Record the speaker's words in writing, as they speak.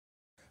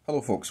Hello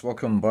folks,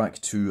 welcome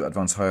back to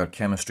Advanced Higher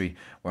Chemistry.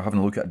 We're having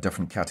a look at a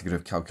different category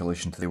of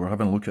calculation today. We're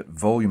having a look at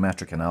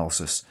volumetric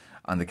analysis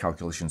and the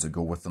calculations that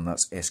go with them.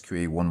 That's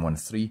SQA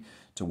 113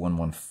 to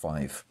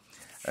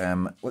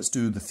 115. Let's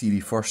do the theory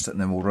first and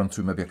then we'll run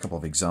through maybe a couple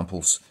of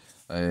examples.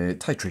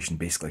 Titration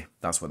basically,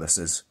 that's what this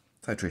is,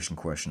 titration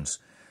questions.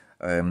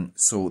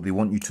 So they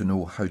want you to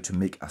know how to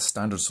make a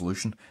standard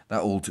solution.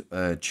 That old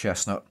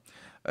chestnut,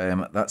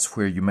 that's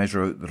where you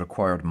measure out the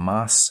required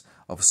mass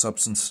of a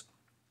substance.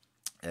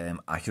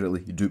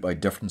 Accurately, you do it by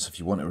difference. If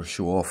you want to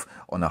show off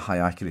on a high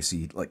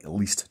accuracy, like at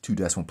least 2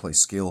 decimal place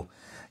scale,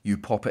 you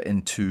pop it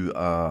into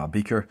a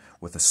beaker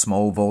with a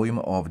small volume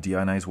of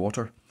deionized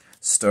water,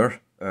 stir,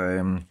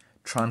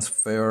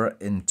 transfer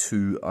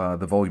into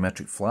the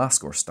volumetric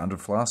flask or standard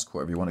flask,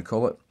 whatever you want to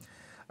call it.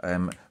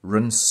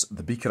 Rinse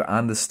the beaker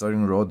and the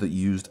stirring rod that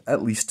you used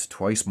at least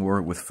twice more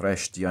with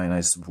fresh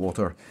deionized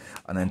water,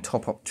 and then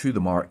top up to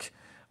the mark.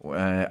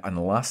 And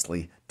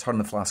lastly, turn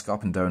the flask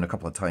up and down a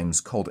couple of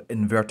times, called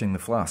inverting the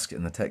flask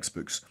in the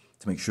textbooks,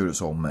 to make sure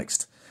it's all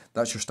mixed.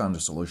 That's your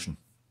standard solution.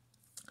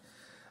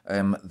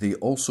 They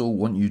also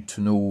want you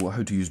to know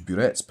how to use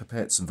burettes,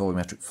 pipettes and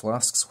volumetric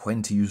flasks,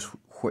 when to use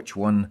which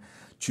one,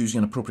 choosing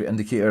an appropriate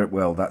indicator.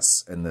 Well,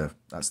 that's in the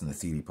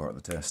theory part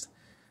of the test,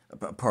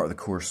 part of the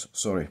course,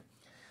 sorry.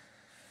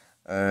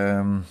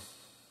 What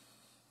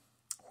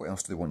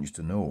else do they want you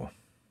to know?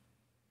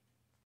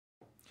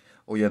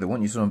 Oh yeah, they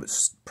want you to know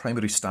about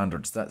primary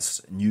standards.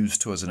 That's news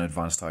to us in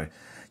advanced higher.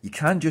 You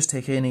can't just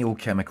take any old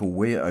chemical,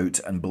 weigh it out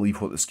and believe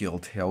what the scale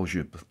tells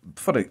you.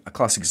 For a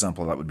classic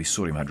example of that would be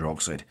sodium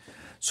hydroxide.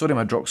 Sodium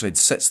hydroxide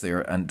sits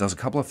there and does a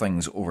couple of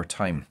things over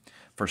time.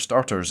 For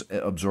starters,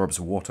 it absorbs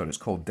water. It's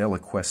called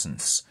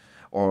deliquescence,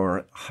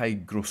 or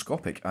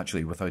hygroscopic,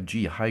 actually, with a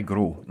G,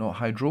 hygro, not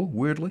hydro,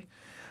 weirdly.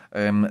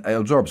 It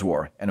absorbs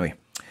water, anyway,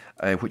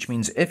 which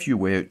means if you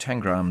weigh out 10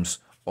 grams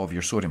of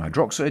your sodium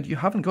hydroxide, you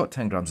haven't got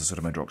 10 grams of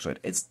sodium hydroxide.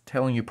 It's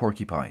telling you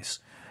porky pies.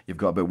 You've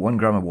got about 1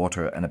 gram of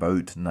water and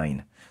about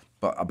 9.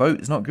 But about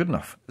is not good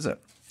enough, is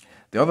it?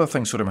 The other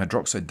thing sodium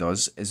hydroxide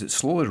does is it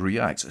slowly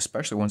reacts,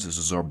 especially once it's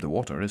absorbed the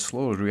water, it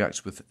slowly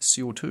reacts with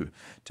CO2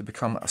 to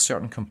become a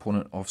certain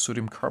component of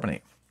sodium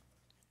carbonate.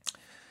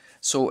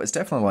 So it's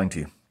definitely lying to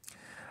you.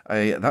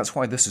 That's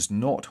why this is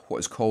not what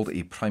is called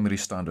a primary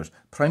standard.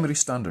 Primary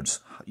standards,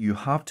 you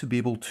have to be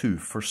able to,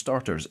 for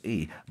starters,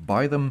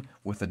 buy them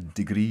with a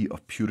degree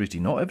of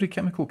purity. Not every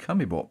chemical can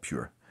be bought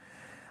pure.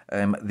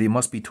 They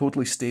must be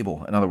totally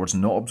stable. In other words,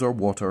 not absorb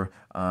water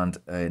and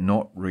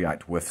not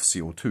react with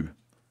CO2.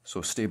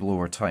 So stable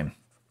over time.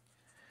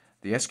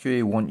 The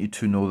SQA want you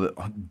to know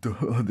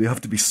that they have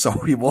to be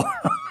soluble.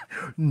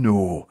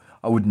 No,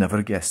 I would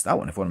never guess that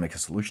one if I want to make a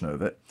solution out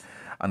of it.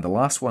 And the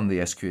last one the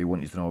SQA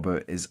want you to know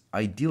about is,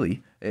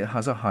 ideally, it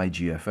has a high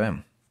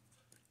GFM.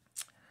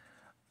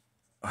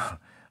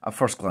 At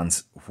first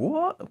glance,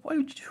 what?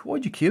 Why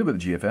would you care about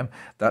the GFM?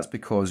 That's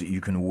because you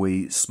can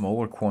weigh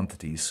smaller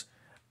quantities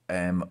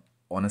on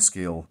a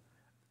scale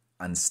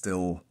and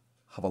still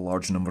have a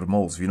large number of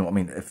moles. You know what I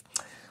mean?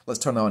 Let's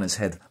turn that on its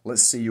head.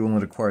 Let's say you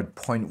only required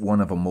 0.1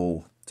 of a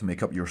mole to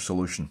make up your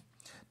solution.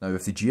 Now,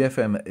 if the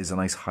GFM is a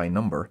nice high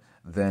number,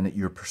 then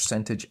your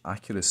percentage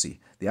accuracy,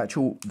 the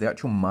actual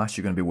mass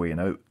you're going to be weighing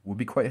out, will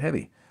be quite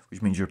heavy,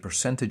 which means your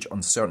percentage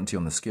uncertainty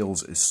on the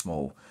scales is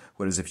small.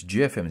 Whereas if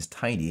your GFM is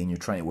tiny and you're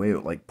trying to weigh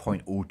out like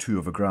 0.02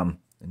 of a gram,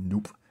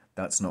 nope,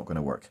 that's not going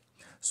to work.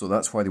 So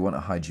that's why they want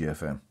a high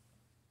GFM.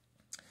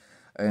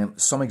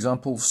 Some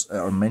examples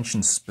are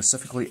mentioned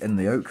specifically in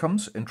the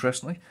outcomes,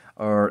 interestingly,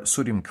 are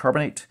sodium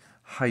carbonate,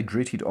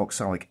 hydrated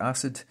oxalic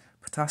acid,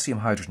 potassium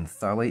hydrogen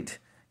phthalate.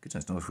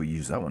 Goodness knows if we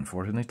use that one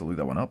for. I need to look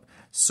that one up.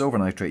 Silver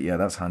nitrate, yeah,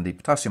 that's handy.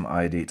 Potassium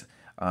iodate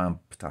and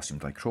potassium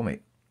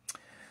dichromate.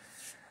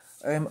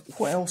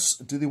 What else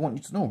do they want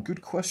you to know?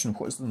 Good question.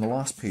 What is on the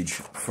last page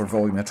for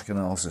volumetric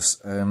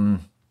analysis?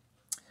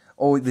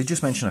 Oh, they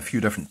just mention a few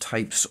different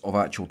types of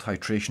actual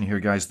titration here,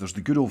 guys. There's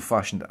the good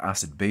old-fashioned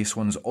acid-base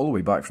ones, all the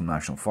way back from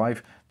National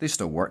 5. They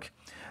still work.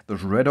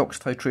 There's redox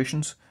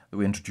titrations that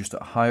we introduced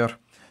at higher.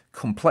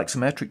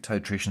 Complexometric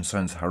titration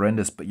sounds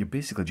horrendous, but you're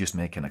basically just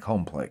making a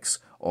complex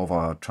of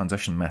a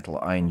transition metal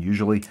ion,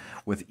 usually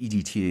with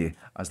EDTA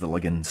as the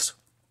ligands.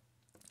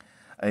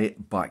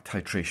 Back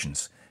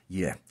titrations.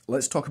 Yeah,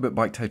 let's talk about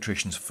back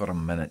titrations for a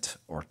minute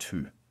or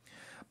two.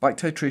 Back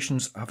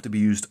titrations have to be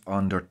used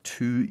under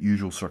 2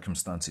 usual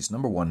circumstances.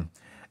 Number 1,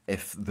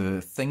 if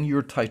the thing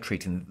you're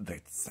titrating,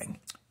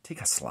 take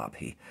a slap,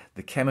 hey,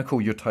 the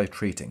chemical you're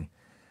titrating,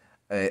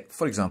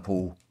 for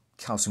example,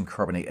 calcium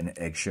carbonate in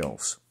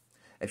eggshells.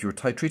 If you were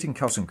titrating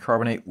calcium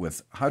carbonate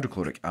with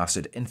hydrochloric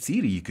acid, in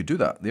theory you could do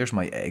that. There's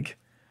my egg,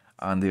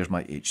 and there's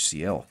my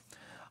HCl.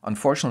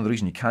 Unfortunately, the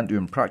reason you can't do it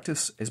in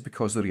practice is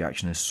because the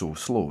reaction is so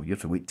slow. You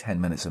have to wait 10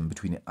 minutes in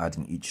between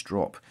adding each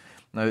drop.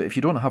 Now, if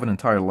you don't have an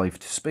entire life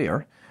to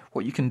spare,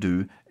 what you can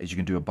do is you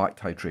can do a back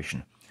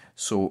titration.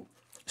 So,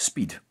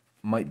 speed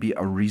might be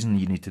a reason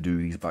you need to do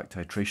these back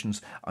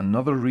titrations.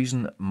 Another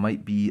reason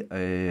might be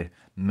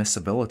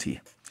miscibility.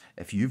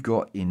 If you've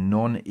got a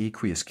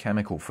non-aqueous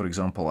chemical, for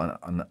example,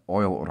 an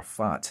oil or a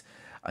fat,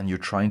 and you're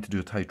trying to do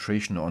a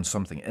titration on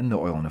something in the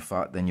oil and the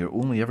fat, then you're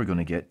only ever going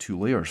to get 2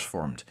 layers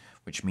formed,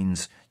 which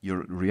means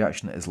your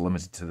reaction is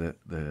limited to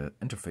the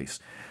interface.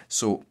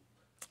 So,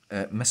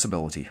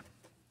 miscibility.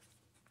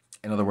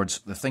 In other words,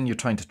 the thing you're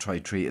trying to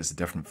titrate is a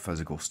different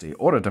physical state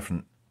or a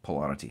different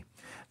polarity.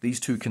 These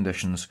two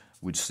conditions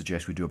would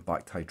suggest we do a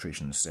back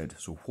titration instead.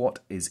 So what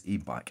is a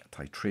back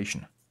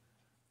titration?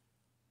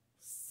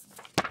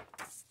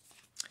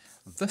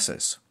 This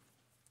is,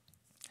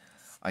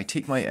 I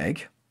take my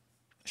egg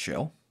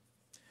shell,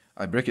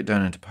 I break it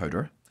down into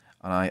powder,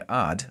 and I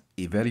add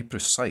a very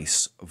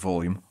precise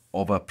volume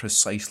of a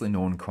precisely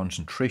known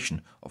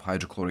concentration of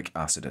hydrochloric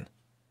acid in.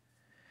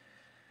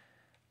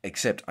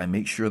 Except I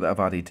make sure that I've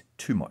added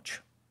too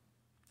much.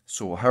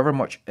 So however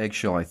much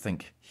eggshell I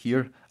think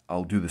here,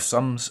 I'll do the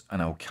sums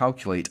and I'll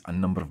calculate a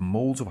number of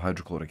moles of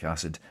hydrochloric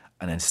acid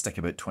and then stick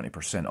about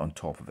 20% on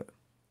top of it.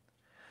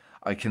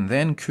 I can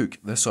then cook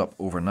this up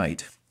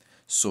overnight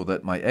so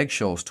that my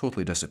eggshells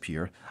totally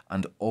disappear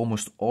and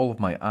almost all of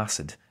my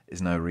acid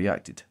is now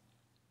reacted.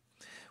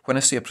 When I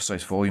say a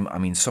precise volume, I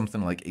mean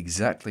something like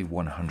exactly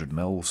 100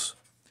 mils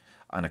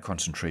and a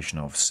concentration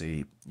of,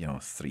 say,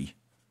 3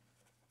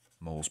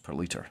 moles per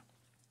litre.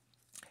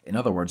 In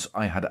other words,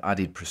 I had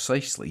added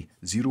precisely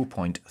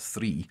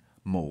 0.3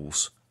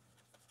 moles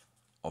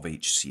of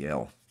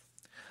HCl.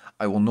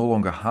 I will no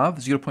longer have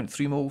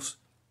 0.3 moles.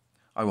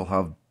 I will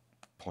have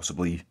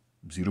possibly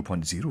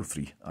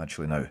 0.03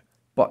 actually now.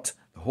 But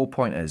the whole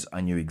point is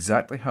I knew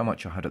exactly how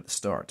much I had at the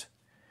start.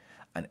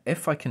 And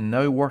if I can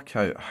now work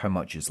out how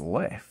much is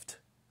left,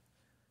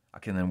 I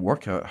can then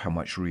work out how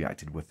much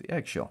reacted with the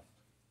eggshell.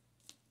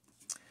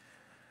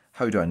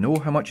 How do I know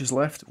how much is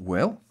left?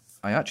 Well,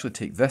 I actually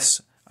take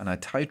this and I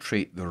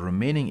titrate the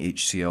remaining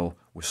HCl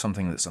with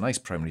something that's a nice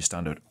primary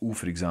standard,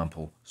 for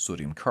example,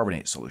 sodium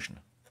carbonate solution.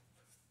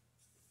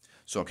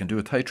 So I can do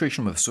a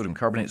titration with a sodium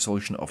carbonate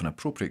solution of an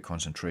appropriate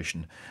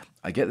concentration.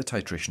 I get the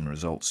titration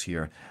results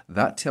here.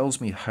 That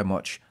tells me how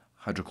much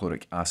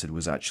hydrochloric acid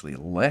was actually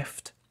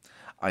left.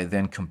 I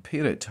then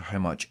compare it to how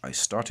much I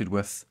started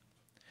with.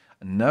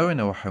 And now I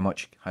know how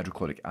much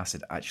hydrochloric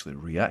acid actually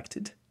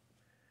reacted.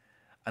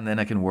 And then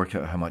I can work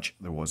out how much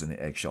there was in the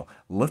eggshell.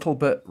 Little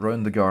bit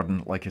round the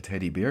garden like a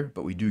teddy bear,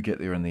 but we do get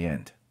there in the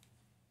end.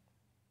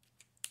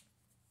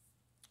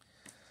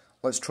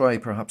 Let's try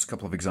perhaps a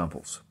couple of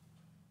examples.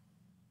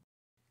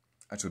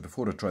 Actually,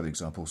 before I try the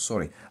examples,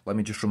 let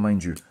me just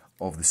remind you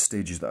of the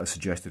stages that I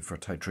suggested for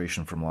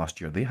titration from last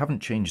year. They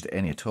haven't changed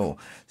any at all.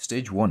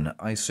 Stage 1,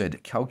 I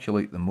said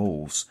calculate the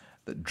moles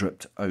that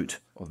dripped out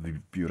of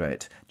the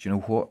burette. Do you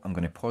know what? I'm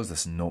going to pause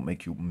this and not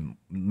make you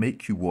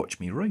watch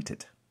me write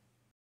it.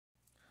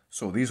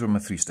 So these were my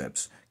 3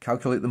 steps.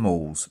 Calculate the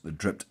moles that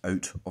dripped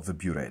out of the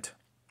burette.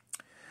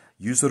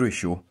 Use the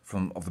ratio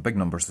of the big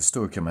numbers, the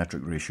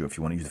stoichiometric ratio if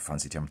you want to use the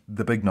fancy term,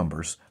 the big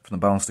numbers from the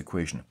balanced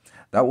equation.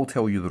 That will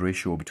tell you the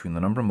ratio between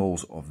the number of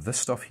moles of this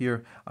stuff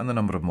here and the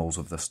number of moles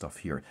of this stuff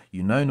here.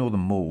 You now know the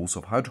moles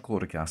of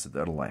hydrochloric acid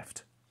that are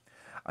left.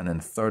 And then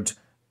third,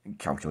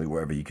 calculate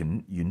whatever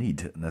you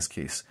need in this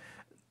case.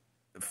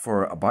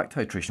 For a back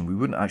titration, we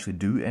wouldn't actually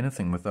do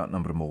anything with that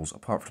number of moles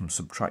apart from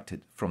subtract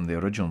it from the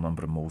original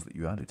number of moles that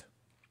you added.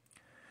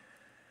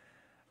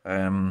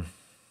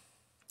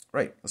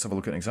 Right, let's have a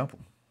look at an example.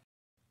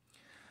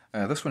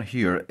 This one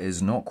here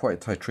is not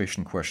quite a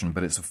titration question,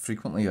 but it's a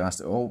frequently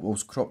asked, it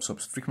always crops up,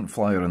 frequent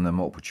flyer in the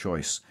multiple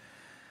choice.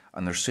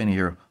 And they're saying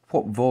here,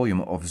 what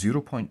volume of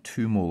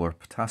 0.2 molar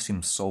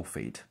potassium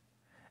sulfate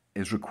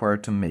is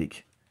required to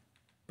make,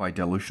 by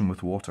dilution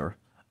with water,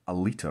 a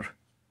litre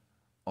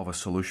of a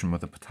solution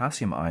with a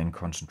potassium ion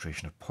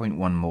concentration of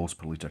 0.1 moles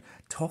per litre?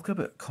 Talk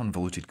about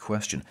convoluted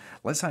question.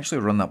 Let's actually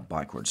run that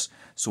backwards.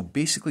 So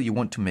basically you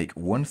want to make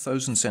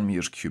 1000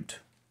 centimetres cubed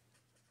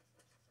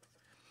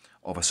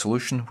of a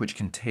solution which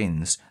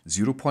contains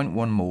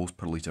 0.1 moles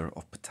per litre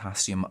of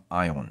potassium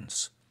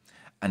ions.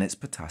 And it's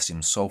potassium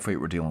sulfate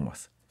we're dealing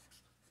with.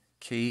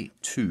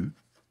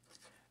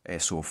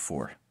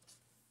 K2SO4.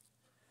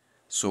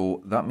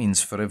 So that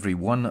means for every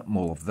 1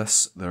 mole of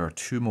this, there are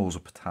 2 moles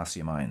of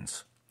potassium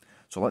ions.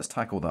 So let's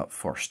tackle that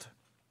first.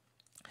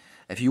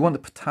 If you want the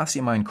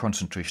potassium ion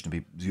concentration to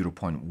be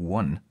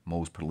 0.1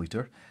 moles per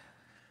litre,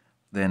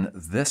 then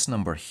this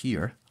number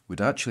here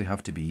would actually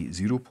have to be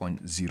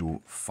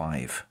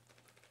 0.05.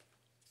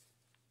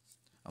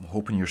 I'm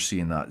hoping you're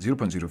seeing that.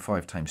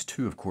 0.05 times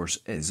 2, of course,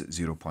 is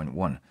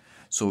 0.1.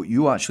 So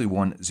you actually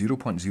want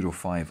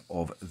 0.05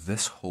 of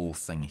this whole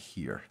thing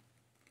here,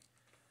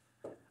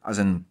 as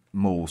in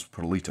moles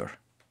per litre.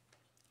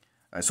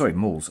 Sorry,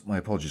 moles, my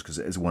apologies, because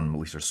it is 1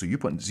 litre. So you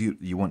want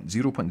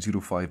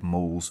 0.05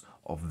 moles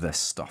of this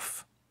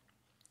stuff.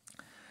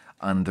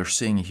 And they're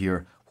saying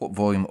here, what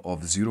volume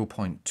of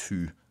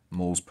 0.2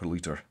 moles per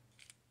litre?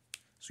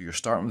 So you're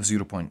starting with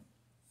 0.2.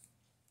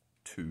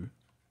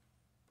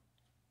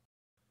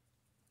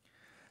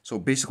 So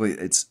basically,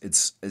 it's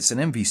an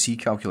MVC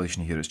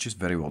calculation here. It's just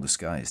very well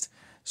disguised.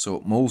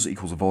 So moles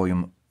equals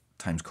volume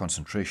times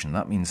concentration.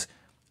 That means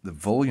the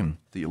volume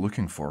that you're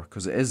looking for,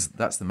 because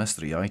that's the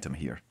mystery item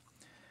here.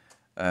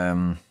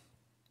 The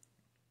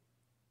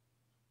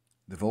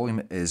The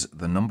volume is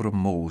the number of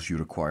moles you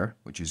require,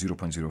 which is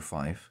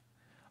 0.05,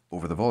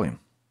 over the volume.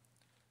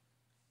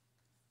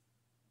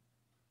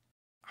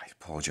 I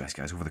apologise,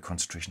 guys, over the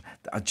concentration.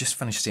 I just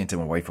finished saying to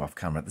my wife off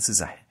camera, this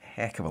is a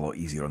heck of a lot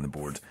easier on the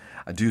board.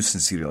 I do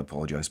sincerely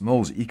apologise.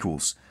 Moles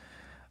equals,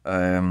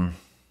 volume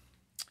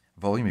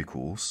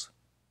equals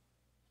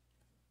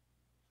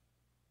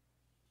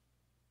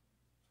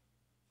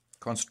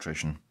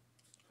concentration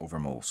over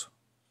moles.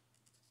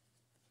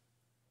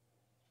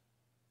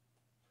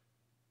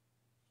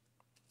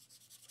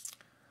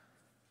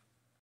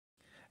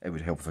 It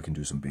would help if I can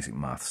do some basic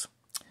maths.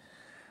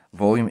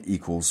 Volume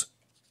equals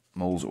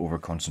moles over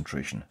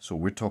concentration. So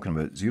we're talking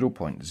about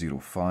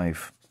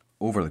 0.05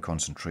 over the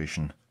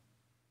concentration,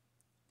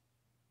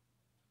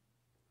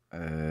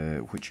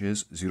 which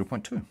is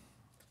 0.2.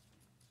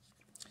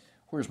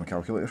 Where's my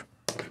calculator?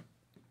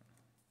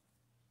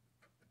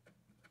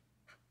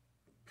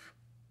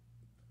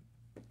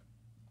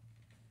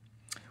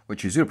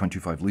 Which is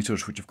 0.25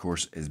 litres, which of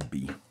course is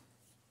B.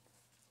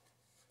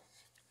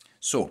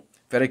 So,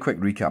 very quick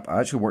recap. I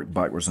actually worked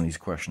backwards on these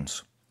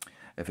questions.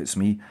 If it's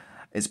me,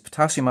 it's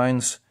potassium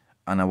ions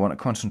and I want a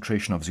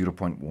concentration of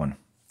 0.1.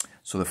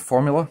 So the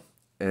formula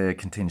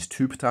contains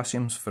 2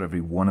 potassiums for every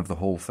 1 of the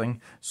whole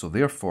thing. So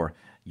therefore,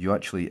 you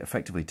actually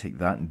effectively take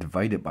that and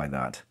divide it by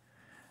that.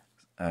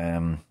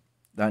 That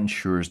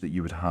ensures that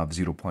you would have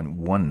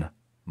 0.1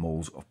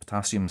 moles of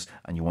potassiums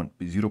and you want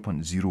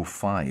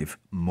 0.05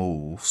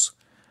 moles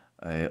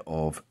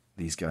of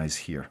these guys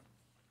here.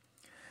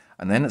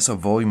 And then it's a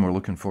volume we're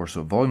looking for.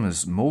 So volume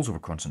is moles over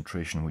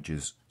concentration, which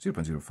is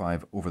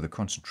 0.05 over the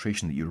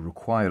concentration that you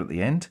require at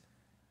the end.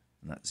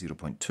 And that's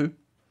 0.2.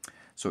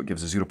 So it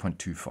gives us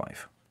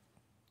 0.25.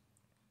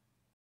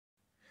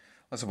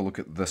 Let's have a look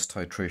at this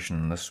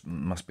titration. This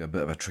must be a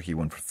bit of a tricky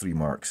one for 3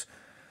 marks.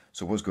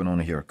 So what's going on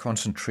here?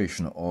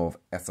 Concentration of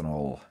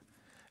ethanol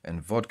in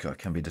vodka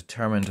can be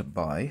determined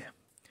by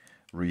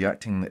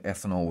reacting the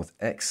ethanol with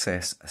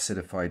excess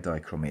acidified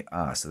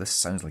dichromate. So this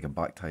sounds like a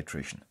back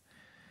titration.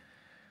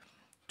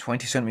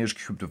 20 centimeters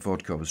cubed of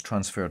vodka was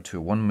transferred to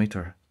a 1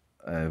 meter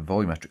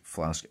volumetric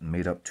flask and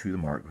made up to the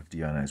mark with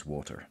deionized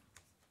water.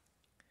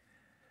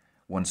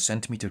 1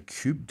 centimeter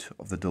cubed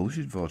of the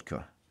diluted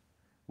vodka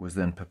was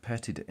then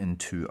pipetted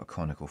into a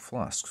conical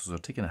flask. So they're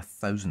taking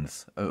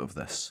 1,000th out of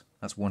this.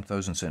 That's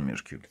 1,000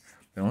 centimeters cubed.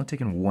 They're only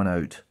taking 1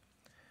 out.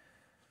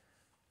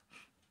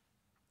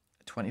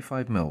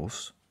 25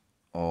 mils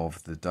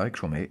of the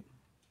dichromate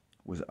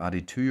was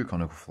added to your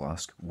conical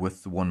flask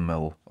with the 1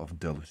 ml of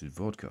diluted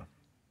vodka,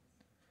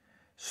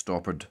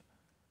 stoppered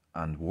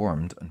and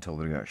warmed until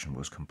the reaction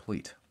was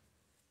complete.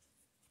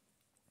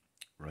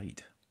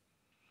 Right.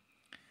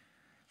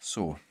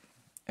 So,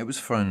 it was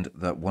found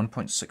that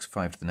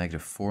 1.65 to the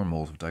negative 4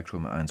 moles of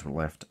dichromate ions were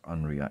left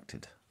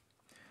unreacted.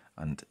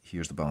 And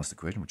here's the balanced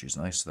equation, which is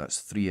nice. So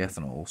that's 3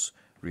 ethanols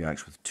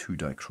reacts with 2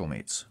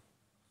 dichromates.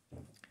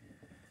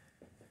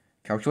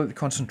 Calculate the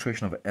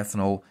concentration of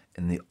ethanol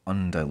in the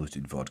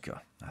undiluted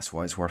vodka. That's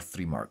why it's worth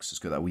 3 marks. It's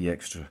got that wee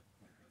extra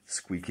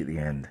squeak at the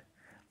end.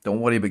 Don't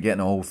worry about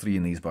getting all 3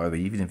 in these, by the way,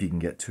 even if you can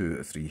get 2 out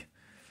of 3.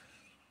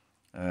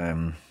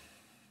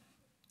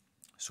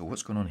 So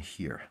what's going on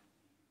here?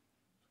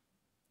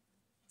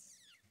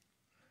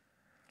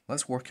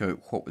 Let's work out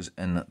what was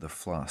in the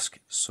flask.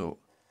 So,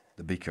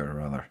 the beaker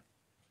rather.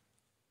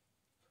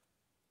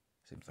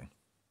 Same thing.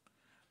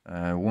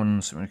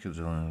 1 centimeter cubed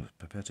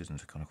pipetted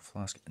into a conical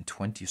flask and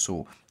 20.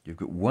 So, you've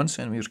got 1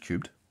 centimeter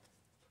cubed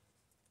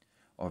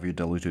of your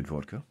diluted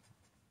vodka.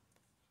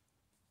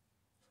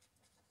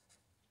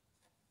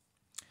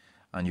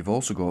 And you've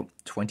also got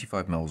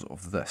 25 mils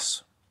of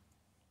this.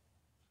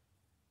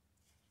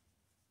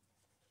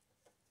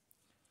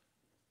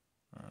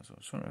 So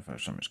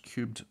 25 centimeters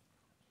cubed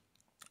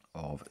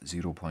of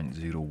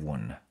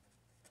 0.01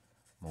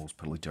 moles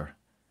per litre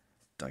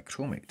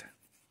dichromate.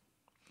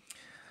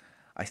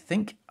 I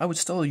think I would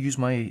still use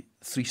my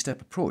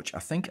 3-step approach. I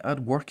think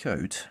I'd work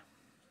out...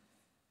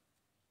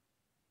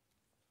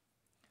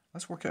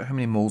 Let's work out how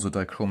many moles of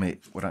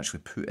dichromate were actually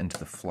put into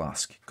the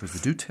flask, because they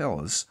do tell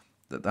us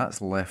that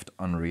that's left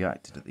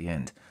unreacted at the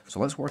end. So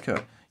let's work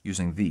out,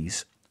 using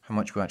these, how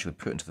much we actually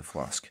put into the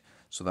flask.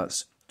 So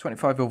that's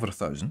 25 over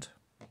 1,000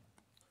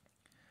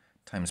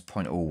 times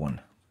 0.01.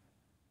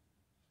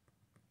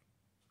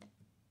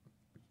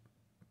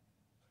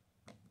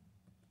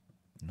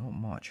 Not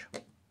much.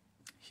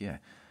 Yeah.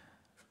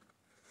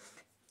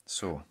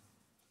 So,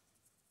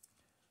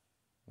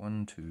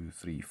 1, 2,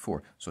 3,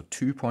 4. So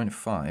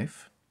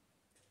 2.5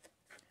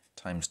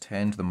 times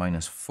 10 to the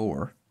minus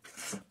 4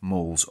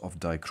 moles of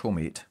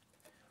dichromate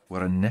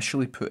were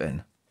initially put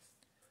in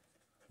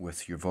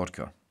with your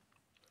vodka.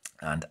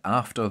 And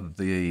after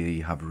they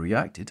have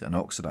reacted and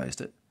oxidized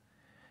it,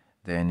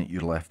 then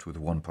you're left with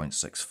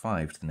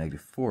 1.65 to the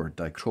negative 4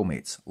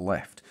 dichromates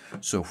left.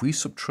 So if we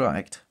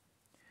subtract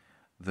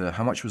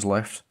how much was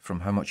left from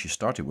how much you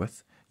started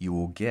with, you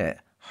will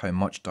get how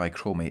much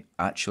dichromate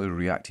actually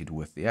reacted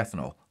with the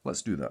ethanol.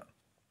 Let's do that.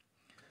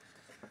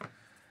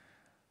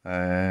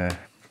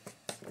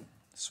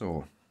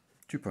 So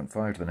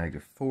 2.5 to the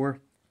negative 4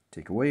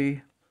 take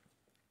away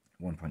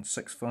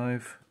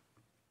 1.65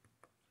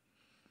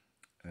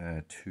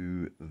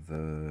 to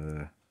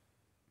the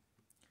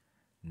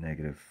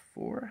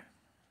 -4.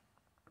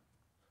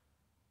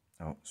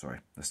 Oh, sorry.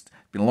 It's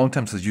been a long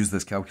time since I've used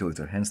this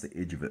calculator, hence the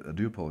age of it. I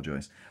do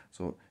apologise.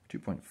 So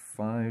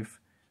 2.5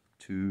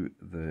 to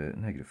the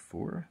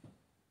 -4.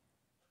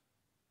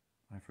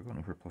 I've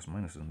forgotten where plus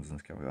minus is in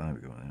this calculator. There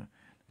we go.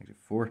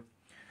 -4.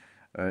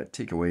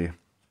 Take away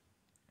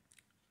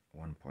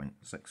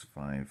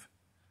 1.65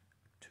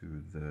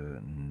 to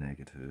the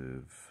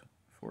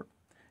 -4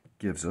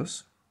 gives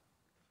us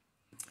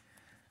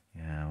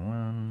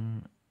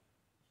 1,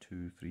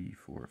 2, 3,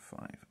 4,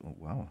 5. Oh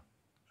wow.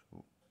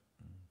 So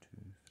 1,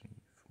 2,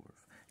 3, 4,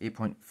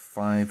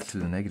 8.5 to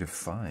the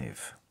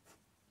 -5.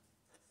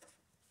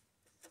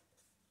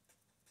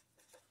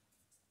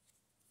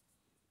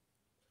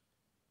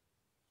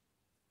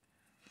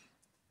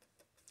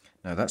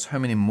 Now that's how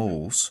many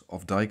moles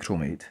of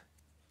dichromate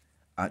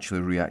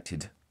actually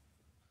reacted.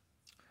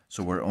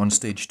 So we're on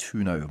stage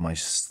 2 now of my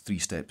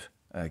 3-step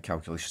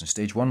calculation.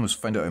 Stage 1 was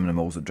find out how many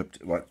moles that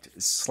dripped. Well,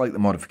 it's slightly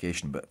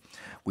modification, but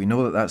we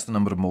know that that's the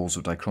number of moles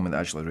of dichromate that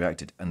actually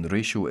reacted, and the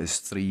ratio is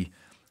 3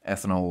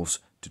 ethanols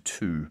to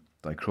 2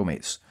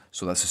 dichromates.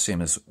 So that's the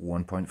same as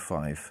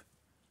 1.5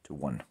 to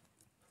 1.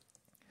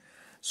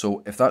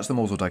 So if that's the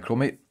moles of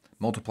dichromate,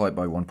 multiply it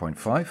by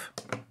 1.5.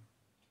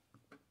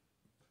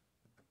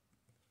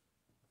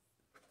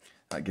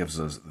 That gives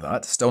us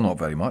that. Still not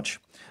very much,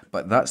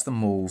 but that's the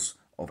moles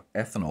of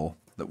ethanol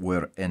that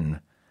were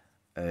in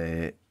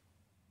the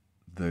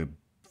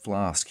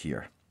flask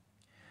here.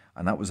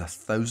 And that was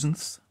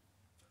 1,000th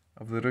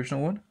of the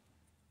original one.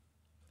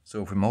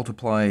 So if we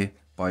multiply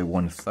by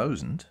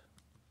 1,000,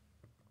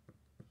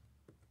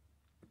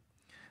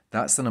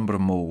 that's the number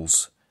of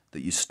moles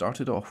that you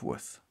started off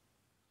with.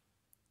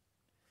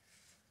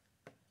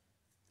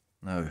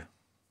 Now,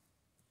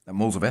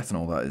 moles of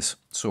ethanol, that is.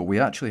 So we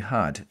actually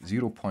had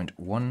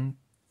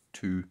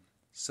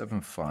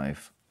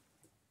 0.1275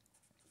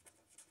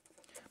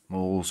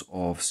 moles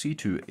of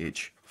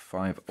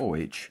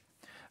C2H5OH,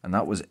 and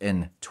that was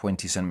in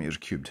 20 centimeters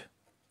cubed.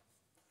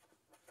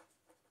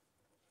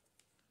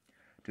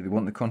 Do they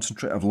want the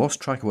concentrate? I've lost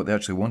track of what they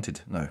actually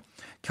wanted now.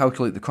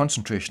 Calculate the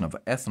concentration of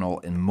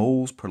ethanol in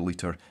moles per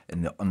litre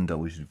in the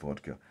undiluted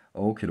vodka.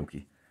 Okie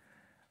dokie.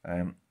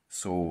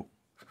 So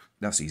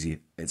that's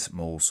easy. It's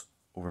moles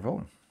over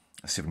volume.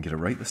 Let's see if we can get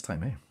it right this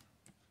time, eh?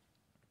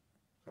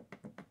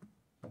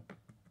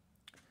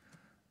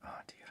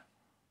 Oh dear.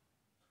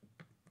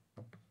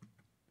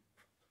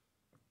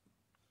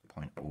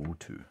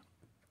 0.02.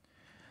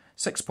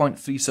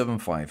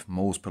 6.375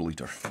 moles per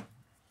litre.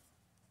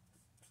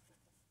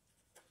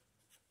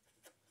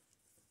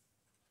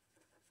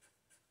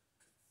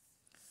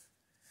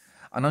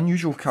 An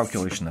unusual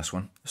calculation, this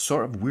one.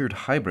 Sort of weird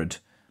hybrid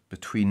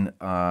between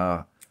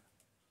a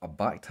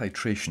back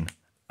titration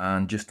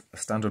and just a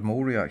standard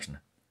mole reaction.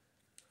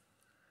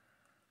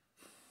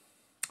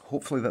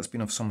 Hopefully that's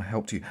been of some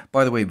help to you.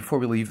 By the way, before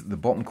we leave, the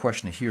bottom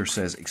question here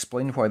says,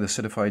 explain why the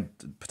acidified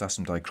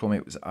potassium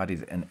dichromate was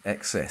added in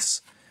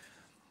excess.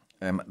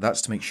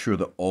 That's to make sure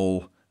that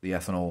all the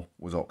ethanol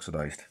was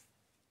oxidized.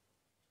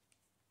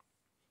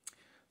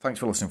 Thanks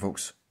for listening,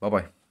 folks.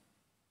 Bye-bye.